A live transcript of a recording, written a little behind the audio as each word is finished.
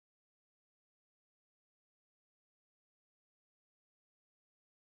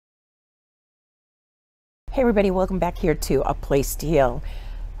Hey everybody, welcome back here to A Place to Heal.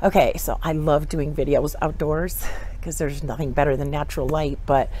 Okay, so I love doing videos outdoors because there's nothing better than natural light,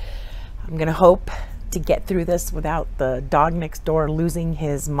 but I'm gonna hope to get through this without the dog next door losing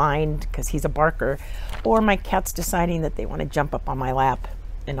his mind because he's a barker, or my cats deciding that they want to jump up on my lap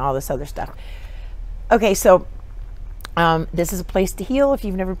and all this other stuff. Okay, so this is A Place to Heal if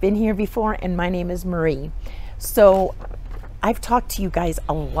you've never been here before, and my name is Marie. So I've talked to you guys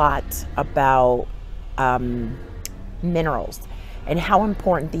a lot about minerals and how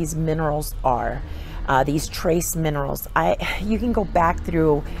important these minerals are, these trace minerals. You can go back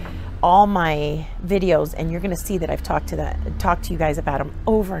through all my videos and you're going to see that I've talked to you guys about them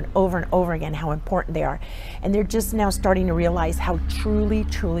over and over and over again, how important they are. And they're just now starting to realize how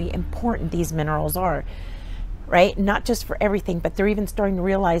truly important these minerals are, right? Not just for everything, but they're even starting to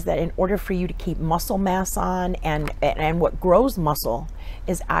realize that in order for you to keep muscle mass on, and what grows muscle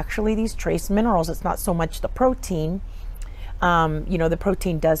is actually these trace minerals. It's not so much the protein. You know, the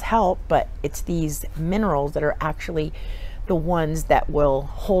protein does help, but it's these minerals that are actually the ones that will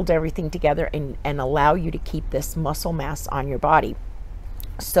hold everything together and allow you to keep this muscle mass on your body.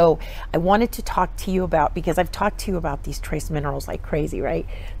 So I wanted to talk to you about, because I've talked to you about these trace minerals like crazy, right?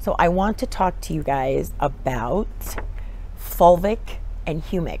 So I want to talk to you guys about fulvic and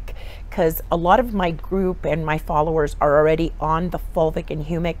humic, because a lot of my group and my followers are already on the fulvic and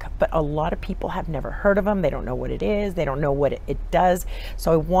humic, but a lot of people have never heard of them. They don't know what it is. They don't know what it does.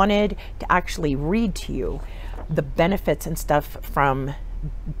 So I wanted to actually read to you the benefits and stuff from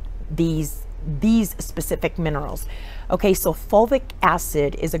these specific minerals. Okay, so fulvic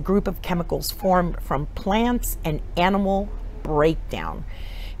acid is a group of chemicals formed from plants and animal breakdown.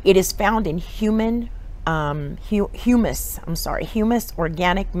 It is found in humus,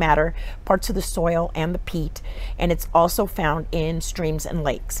 organic matter, parts of the soil and the peat, and it's also found in streams and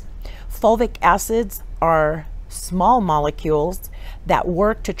lakes. Fulvic acids are small molecules that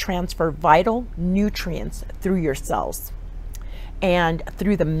work to transfer vital nutrients through your cells and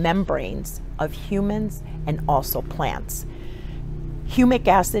through the membranes of humans and also plants. Humic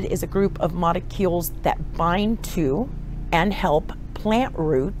acid is a group of molecules that bind to and help plant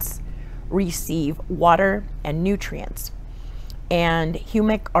roots receive water and nutrients. And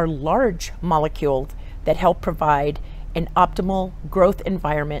humic are large molecules that help provide an optimal growth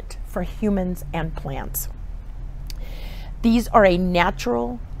environment for humans and plants. These are a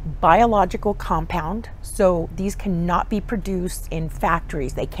natural biological compound, so these cannot be produced in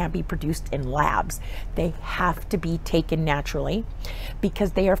factories. They can't be produced in labs. They have to be taken naturally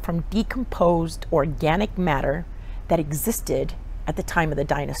because they are from decomposed organic matter that existed at the time of the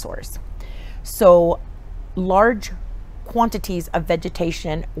dinosaurs. So large quantities of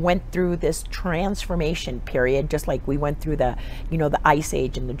vegetation went through this transformation period, just like we went through the, the Ice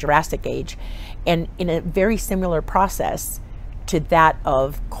Age and the Jurassic Age, and in a very similar process to that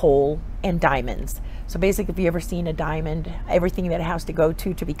of coal and diamonds. So basically, if you ever seen a diamond, everything that it has to go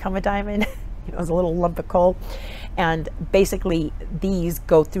to become a diamond, is a little lump of coal. And basically, these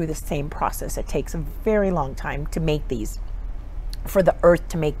go through the same process. It takes a very long time to make these, for the earth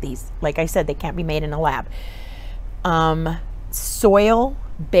to make these. Like I said, they can't be made in a lab.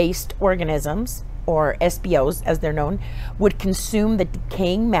 Soil-based organisms, or SBOs as they're known, would consume the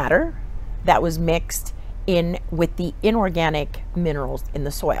decaying matter that was mixed in with the inorganic minerals in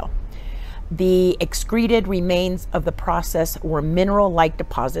the soil. The excreted remains of the process were mineral-like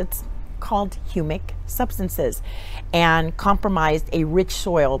deposits called humic substances and compromised a rich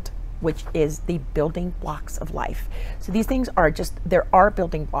soil, which is the building blocks of life. So these things are there are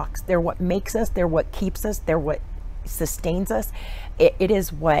building blocks. They're what makes us, they're what keeps us, they're what sustains us. It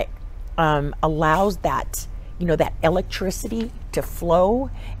is what allows that, that electricity to flow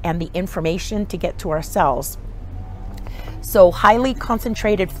and the information to get to our cells. So highly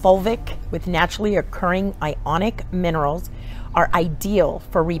concentrated fulvic with naturally occurring ionic minerals are ideal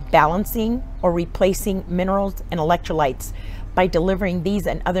for rebalancing or replacing minerals and electrolytes by delivering these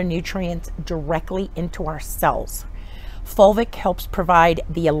and other nutrients directly into our cells. Fulvic helps provide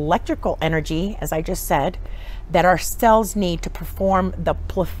the electrical energy, as I just said, that our cells need to perform the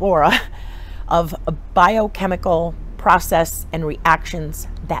plethora of biochemical process and reactions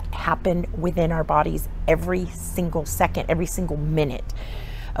that happen within our bodies every single second, every single minute.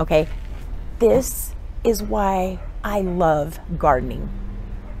 Okay, this is why I love gardening,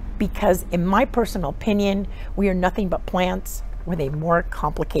 because in my personal opinion, we are nothing but plants with a more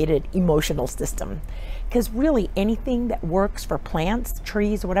complicated emotional system. Because really anything that works for plants,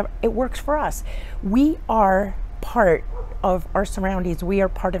 trees, whatever, it works for us. We are part of our surroundings. We are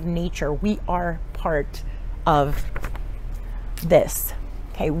part of nature. We are part of this.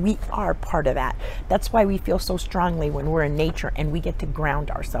 Okay, we are part of that. That's why we feel so strongly when we're in nature, and we get to ground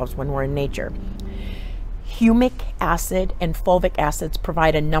ourselves when we're in nature. Humic acid and fulvic acids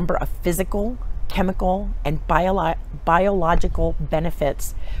provide a number of physical, chemical, and biological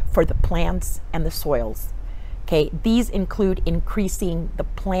benefits for the plants and the soils. Okay, these include increasing the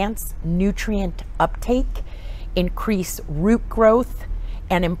plant's nutrient uptake, increase root growth,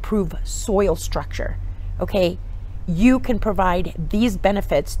 and improve soil structure. Okay, you can provide these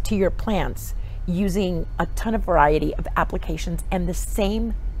benefits to your plants using a ton of variety of applications, and the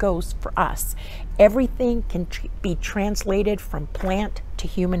same goes for us. Everything can be translated from plant to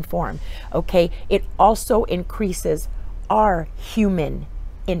human form. Okay, it also increases our human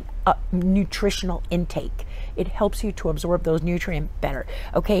nutritional intake. It helps you to absorb those nutrients better.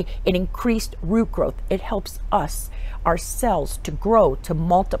 Okay, it increased root growth. It helps us, our cells, to grow, to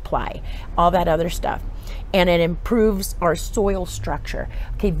multiply, all that other stuff. And it improves our soil structure.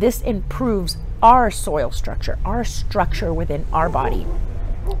 Okay, this improves our soil structure, our structure within our body.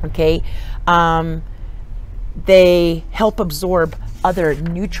 Okay, they help absorb other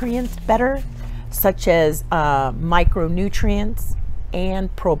nutrients better, such as micronutrients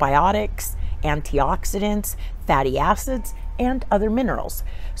and probiotics, antioxidants, fatty acids, and other minerals.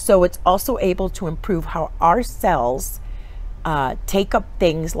 So it's also able to improve how our cells take up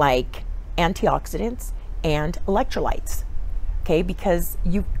things like antioxidants and electrolytes. Okay, because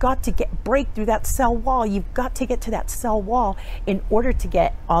you've got to break through that cell wall. You've got to get to that cell wall in order to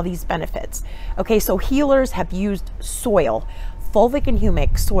get all these benefits. Okay, so healers have used soil, fulvic and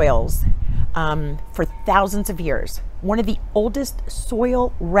humic soils, for thousands of years. One of the oldest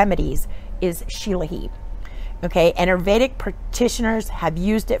soil remedies is Shilahi. Okay, and Ayurvedic practitioners have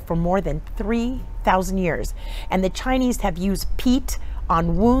used it for more than 3,000 years. And the Chinese have used peat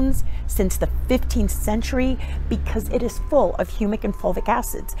on wounds since the 15th century because it is full of humic and fulvic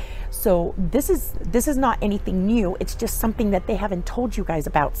acids. So this is not anything new. It's just something that they haven't told you guys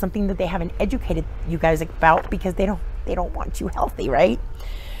about, something that they haven't educated you guys about, because they don't want you healthy, right?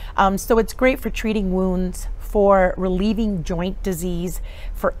 So it's great for treating wounds, for relieving joint disease,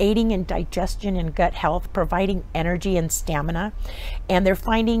 for aiding in digestion and gut health, providing energy and stamina. And they're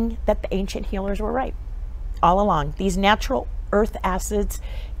finding that the ancient healers were right all along. These natural earth acids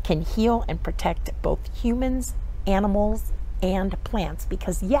can heal and protect both humans, animals, and plants,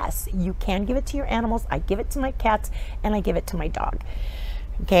 because yes, you can give it to your animals. I give it to my cats, and I give it to my dog.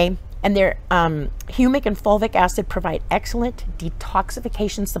 Okay, and their humic and fulvic acid provide excellent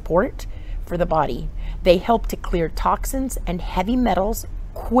detoxification support for the body. They help to clear toxins and heavy metals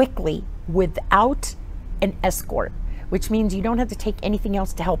quickly without an escort, which means you don't have to take anything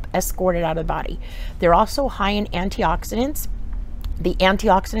else to help escort it out of the body. They're also high in antioxidants. The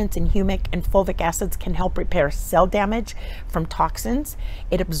antioxidants in humic and fulvic acids can help repair cell damage from toxins.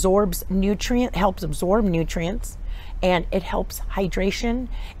 It helps absorb nutrients, and it helps hydration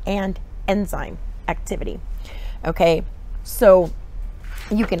and enzyme activity. Okay, so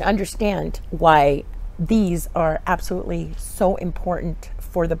you can understand why these are absolutely so important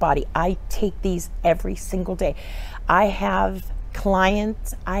for the body. I take these every single day. I have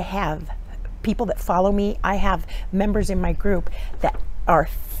clients, I have people that follow me, I have members in my group that are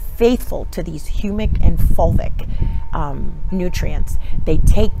faithful to these humic and fulvic nutrients. They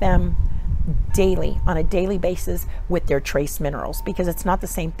take them daily, on a daily basis, with their trace minerals, because it's not the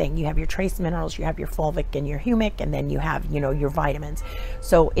same thing. You have your trace minerals, you have your fulvic and your humic, and then you have, you know, your vitamins.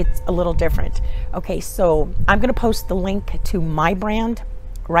 So it's a little different. Okay, so I'm going to post the link to my brand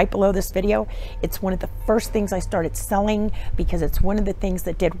right below this video. It's one of the first things I started selling because it's one of the things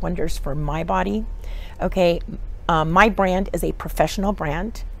that did wonders for my body. Okay, my brand is a professional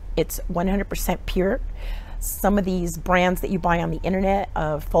brand. It's 100% pure. Some of these brands that you buy on the internet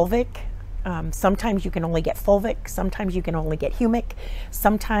of fulvic, sometimes you can only get fulvic, sometimes you can only get humic,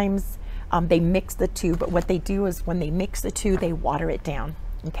 sometimes they mix the two, but what they do is when they mix the two, they water it down.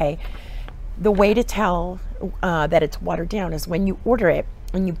 Okay, the way to tell that it's watered down is when you order it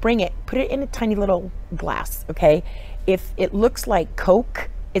and you bring it, put it in a tiny little glass. Okay, if it looks like Coke,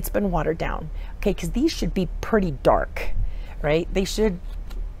 it's been watered down. Okay, because these should be pretty dark, right? They should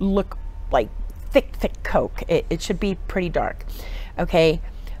look like thick Coke. It should be pretty dark. Okay,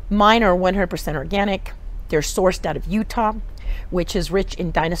 mine are 100% organic. They're sourced out of Utah, which is rich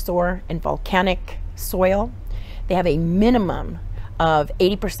in dinosaur and volcanic soil. They have a minimum of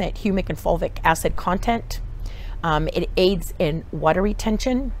 80% humic and fulvic acid content. It aids in water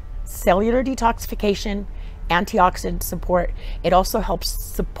retention, cellular detoxification, antioxidant support. It also helps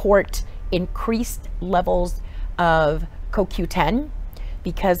support increased levels of CoQ10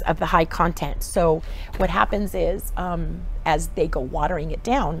 because of the high content. So what happens is, as they go watering it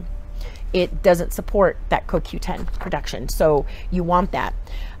down, it doesn't support that CoQ10 production. So you want that.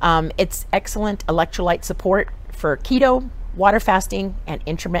 It's excellent electrolyte support for keto, water fasting, and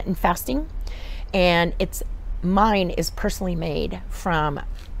intermittent fasting. And mine is personally made from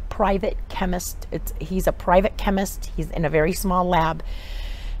private chemist. He's a private chemist. He's in a very small lab,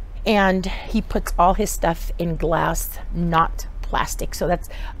 and he puts all his stuff in glass, not plastic. So that's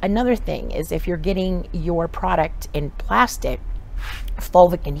another thing, is if you're getting your product in plastic,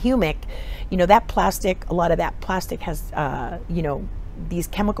 Fulvic and Humic, you know, that plastic, a lot of that plastic has, you know, these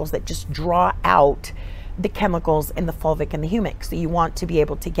chemicals that just draw out the chemicals in the Fulvic and the Humic. So you want to be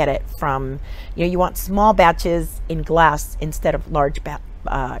able to get it from, you know, you want small batches in glass instead of large,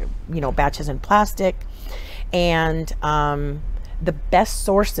 you know, batches in plastic. And the best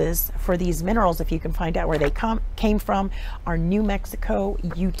sources for these minerals, if you can find out where they came from, are New Mexico,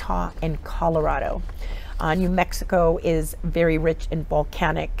 Utah, and Colorado. New Mexico is very rich in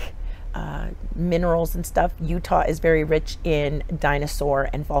volcanic minerals and stuff. Utah is very rich in dinosaur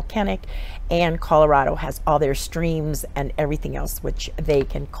and volcanic, and Colorado has all their streams and everything else which they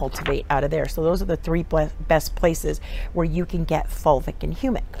can cultivate out of there. So those are the three best places where you can get Fulvic and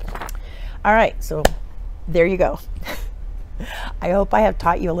Humic. All right, so there you go. I hope I have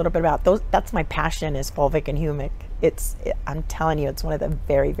taught you a little bit about those. That's my passion, is Fulvic and Humic. I'm telling you, it's one of the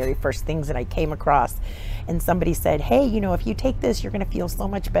very, very first things that I came across. And somebody said, hey, you know, if you take this, you're going to feel so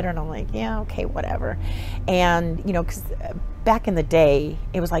much better. And I'm like, yeah, okay, whatever. And, you know, because back in the day,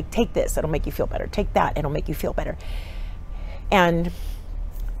 it was like, take this, it'll make you feel better. Take that, it'll make you feel better. And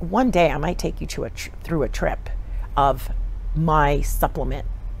one day I might take you through a trip of my supplement,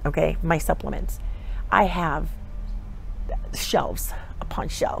 okay? My supplements. I have shelves upon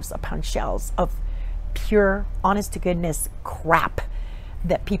shelves upon shelves of pure, honest to goodness crap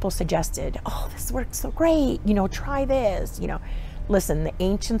that people suggested. Oh, this works so great, you know, try this. You know, listen, the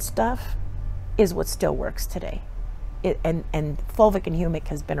ancient stuff is what still works today. And Fulvic and Humic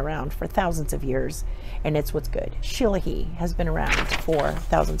has been around for thousands of years, and it's what's good. Shilahi has been around for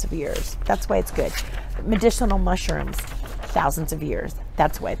thousands of years. That's why it's good. Medicinal mushrooms, thousands of years.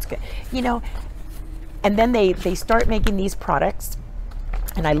 That's why it's good. You know, and then they start making these products,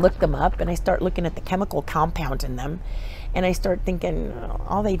 and I look them up, and I start looking at the chemical compound in them, and I start thinking,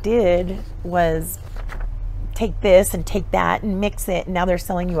 all they did was take this and take that and mix it, and now they're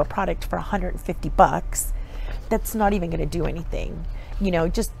selling you a product for $150. That's not even going to do anything, you know,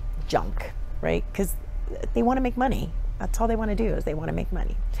 just junk, right? Because they want to make money. That's all they want to do, is they want to make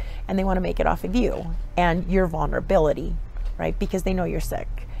money, and they want to make it off of you and your vulnerability, right? Because they know you're sick,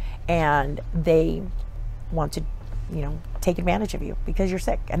 and they want to, you know, take advantage of you because you're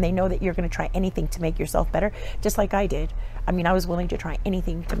sick, and they know that you're going to try anything to make yourself better, just like I did. I mean, I was willing to try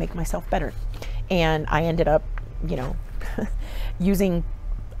anything to make myself better, and I ended up, you know, using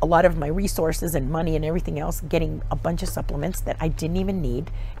a lot of my resources and money and everything else, getting a bunch of supplements that I didn't even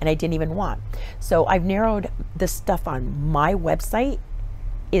need and I didn't even want. So I've narrowed the stuff on my website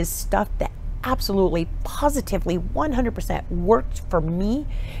is stuff that absolutely, positively, 100% worked for me,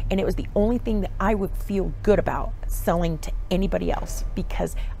 and it was the only thing that I would feel good about selling to anybody else,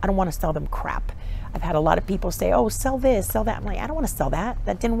 because I don't want to sell them crap. I've had a lot of people say, oh, sell this, sell that. I'm like, I don't want to sell that.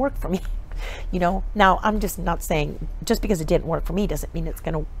 That didn't work for me. You know, now I'm just not saying just because it didn't work for me doesn't mean it's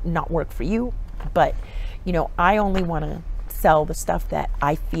going to not work for you. But, you know, I only want to sell the stuff that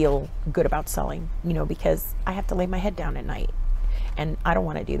I feel good about selling, you know, because I have to lay my head down at night, and I don't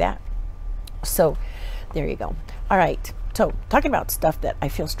want to do that. So there you go. All right. So talking about stuff that I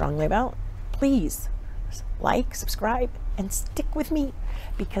feel strongly about, please like, subscribe, and stick with me,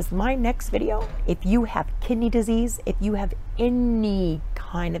 because my next video, if you have kidney disease, if you have any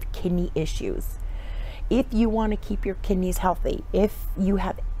kind of kidney issues, if you want to keep your kidneys healthy, if you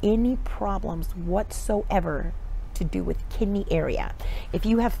have any problems whatsoever to do with kidney area, if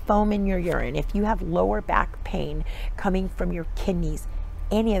you have foam in your urine, if you have lower back pain coming from your kidneys,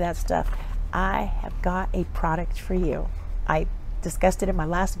 any of that stuff, I have got a product for you. I discussed it in my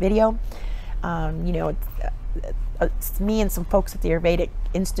last video. You know, it's me and some folks at the Ayurvedic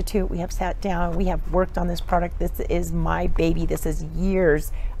Institute. We have sat down, we have worked on this product. This is my baby. This is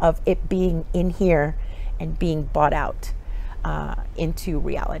years of it being in here and being bought out into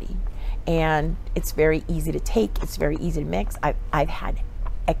reality. And it's very easy to take. It's very easy to mix. I've had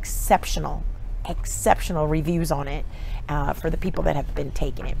exceptional reviews on it for the people that have been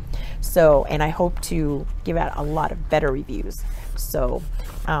taking it. So, and I hope to give out a lot of better reviews. So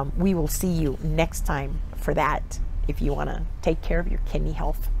we will see you next time for that. If you want to take care of your kidney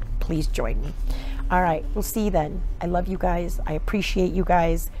health, please join me. All right, we'll see you then. I love you guys. I appreciate you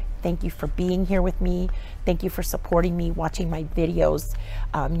guys. Thank you for being here with me. Thank you for supporting me, watching my videos.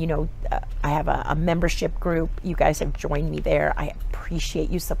 You know, I have a membership group. You guys have joined me there. I appreciate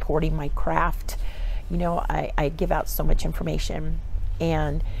you supporting my craft. You know, I give out so much information,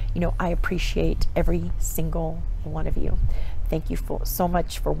 and, you know, I appreciate every single one of you. Thank you so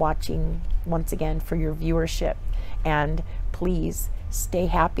much for watching, once again, for your viewership. And please stay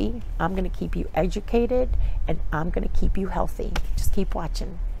happy. I'm going to keep you educated, and I'm going to keep you healthy. Just keep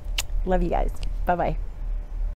watching. Love you guys. Bye-bye.